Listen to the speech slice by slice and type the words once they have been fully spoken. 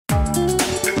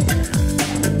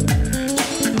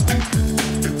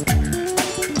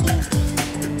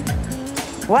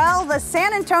Well, the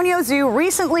San Antonio Zoo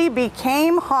recently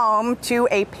became home to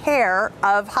a pair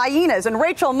of hyenas. And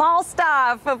Rachel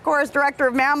Malstaff, of course, Director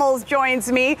of Mammals,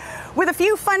 joins me with a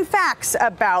few fun facts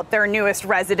about their newest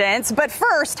residents. But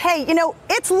first, hey, you know,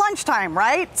 it's lunchtime,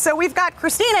 right? So we've got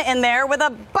Christina in there with a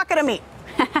bucket of meat.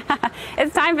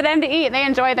 It's time for them to eat. They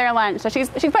enjoy their lunch. So she's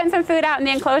putting some food out in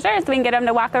the enclosure so we can get them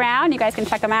to walk around. You guys can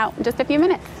check them out in just a few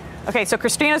minutes. Okay, so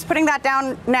Christina's putting that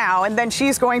down now, and then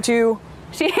she's going to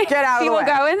get out of the way. She will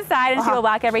go inside and she will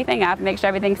lock everything up, make sure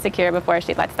everything's secure before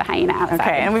she lets the hyena outside.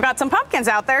 Okay, and we've got some pumpkins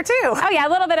out there too. Oh yeah, a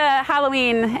little bit of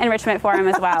Halloween enrichment for them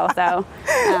as well. So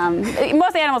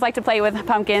most animals like to play with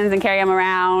pumpkins and carry them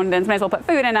around, and sometimes we'll put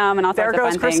food in them and all sorts of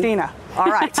fun things. There goes Christina. All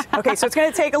right. Okay, so it's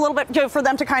going to take a little bit for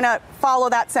them to kind of follow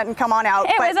that scent and come on out.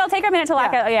 It'll take a minute to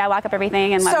lock up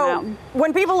everything and let them out. So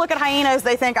when people look at hyenas,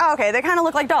 they think, oh, okay, they kind of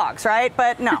look like dogs, right?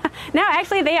 But no. No,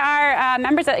 actually they are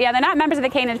members of, they're not members of the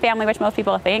canine family, which most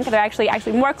people think. They're actually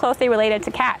more closely related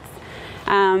to cats.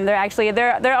 They're actually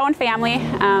their own family,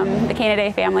 the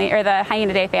Canidae family, or the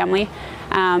Hyenidae family.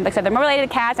 Except they're more related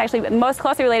to cats, actually most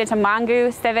closely related to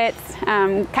mongoose, civets,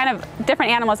 kind of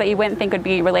different animals that you wouldn't think would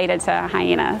be related to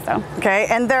hyena. So. Okay,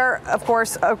 and they're, of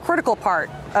course, a critical part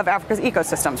of Africa's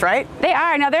ecosystems, right? They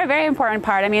are. No, they're a very important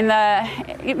part. I mean,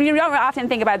 you don't often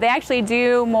think about it. They actually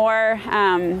do more,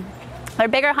 they're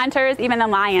bigger hunters even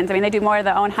than lions. I mean, they do more of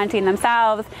their own hunting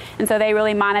themselves, and so they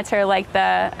really monitor like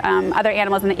the other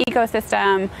animals in the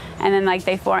ecosystem, and then like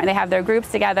they have their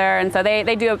groups together, and so they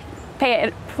do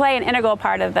play an integral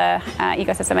part of the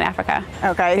ecosystem in Africa.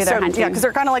 Okay, so yeah, because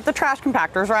they're kind of like the trash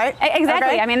compactors, right? Exactly.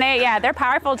 Okay. I mean, they're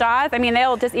powerful jaws. I mean,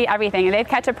 they'll just eat everything. They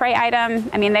catch a prey item.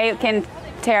 I mean, they can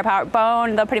tear apart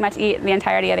bone. They'll pretty much eat the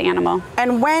entirety of the animal.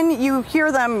 And when you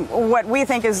hear them, what we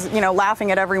think is, you know, laughing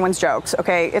at everyone's jokes,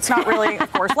 okay, it's not really,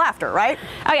 of course, laughter, right?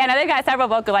 Oh yeah, no, they've got several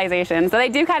vocalizations. So they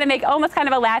do kind of make almost kind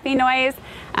of a laughing noise.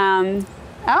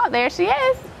 Oh, there she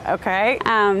is. Okay.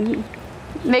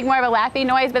 Make more of a laughing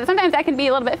noise, but sometimes that can be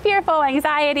a little bit fearful,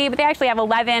 anxiety, but they actually have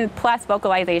 11 plus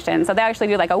vocalizations. So they actually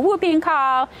do like a whooping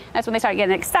call. That's when they start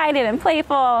getting excited and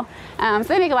playful. So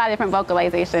they make a lot of different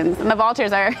vocalizations. And the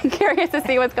vultures are curious to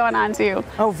see what's going on too.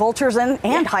 Oh, vultures and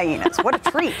hyenas. What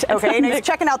a treat. Okay, and he's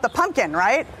checking out the pumpkin,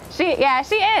 right? She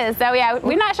is. So yeah,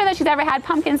 we're not sure that she's ever had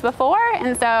pumpkins before,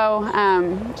 and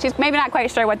so she's maybe not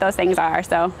quite sure what those things are.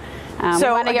 So we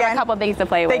want to give her a couple of things to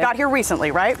play with. They got here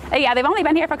recently, right? Yeah, they've only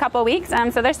been here for a couple of weeks,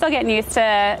 so they're still getting used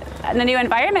to the new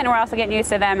environment, and we're also getting used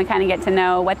to them and kind of get to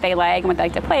know what they like and what they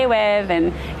like to play with,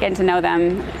 and getting to know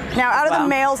them. Now, out of the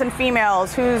males and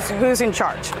females, who's in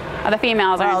charge? Oh, the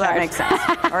females are in charge. That makes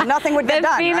sense. Or nothing would get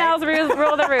done, right? The females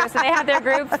rule the roost. So they have their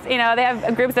groups, you know, they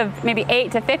have groups of maybe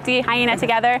 8 to 50 hyena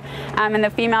together, and the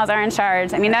females are in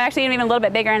charge. I mean, they're actually even a little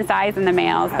bit bigger in size than the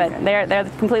males, but they're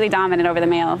completely dominant over the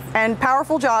males. And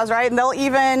powerful jaws, right? And they'll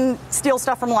even steal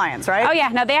stuff from lions, right? Oh yeah,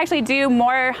 no, they actually do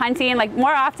more hunting. Like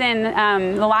more often,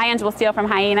 the lions will steal from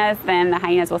hyenas than the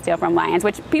hyenas will steal from lions,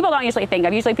 which people don't usually think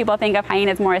of. Usually people think of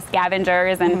hyenas more as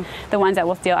scavengers and the ones that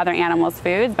will steal other animals'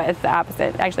 foods, but it's the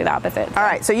opposite, actually the opposite. So. All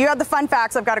right, so you had the fun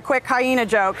facts. I've got a quick hyena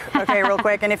joke, okay, real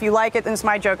quick, and if you like it, then it's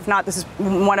my joke. If not, this is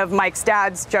one of Mike's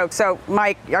dad's jokes. So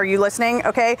Mike, are you listening?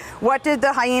 Okay, what did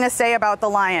the hyena say about the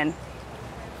lion?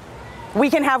 We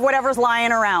can have whatever's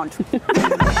lying around.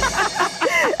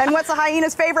 And what's a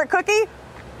hyena's favorite cookie?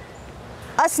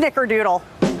 A snickerdoodle.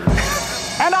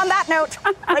 And on that note,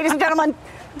 ladies and gentlemen,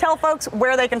 tell folks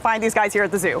where they can find these guys here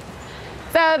at the zoo.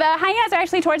 So the hyenas are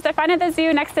actually towards the front of the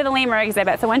zoo next to the lemur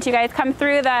exhibit. So once you guys come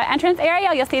through the entrance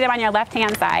area, you'll see them on your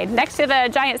left-hand side, next to the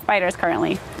giant spiders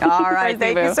currently. All right,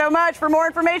 thank you so much. For more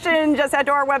information, just head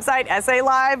to our website,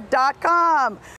 salive.com.